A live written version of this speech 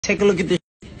Take a look at this.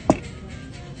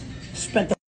 Spent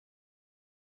the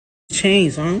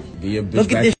chains, huh?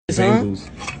 Look at this, huh?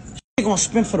 They're gonna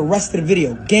spin for the rest of the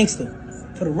video, gangster.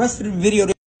 For the rest of the video,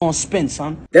 they're gonna spin,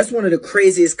 son. That's one of the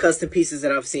craziest custom pieces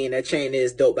that I've seen. That chain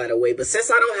is dope, by the way. But since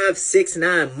I don't have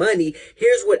 6ix9ine money,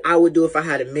 here's what I would do if I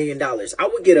had $1 million. I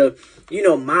would get a,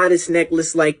 modest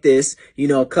necklace like this,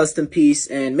 a custom piece,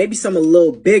 and maybe some a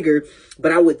little bigger.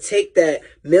 But I would take that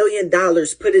 $1 million,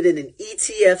 put it in an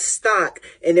ETF stock,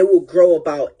 and it will grow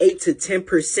about 8 to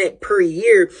 10% per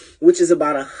year, which is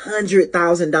about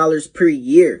 $100,000 per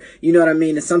year. You know what I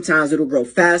mean? And sometimes it'll grow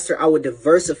faster. I would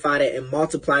diversify that and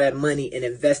multiply that money and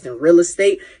invest in real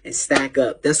estate and stack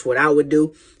up. That's what I would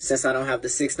do since I don't have the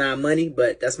 6ix9ine money,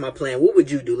 but that's my plan. What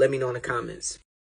would you do? Let me know in the comments.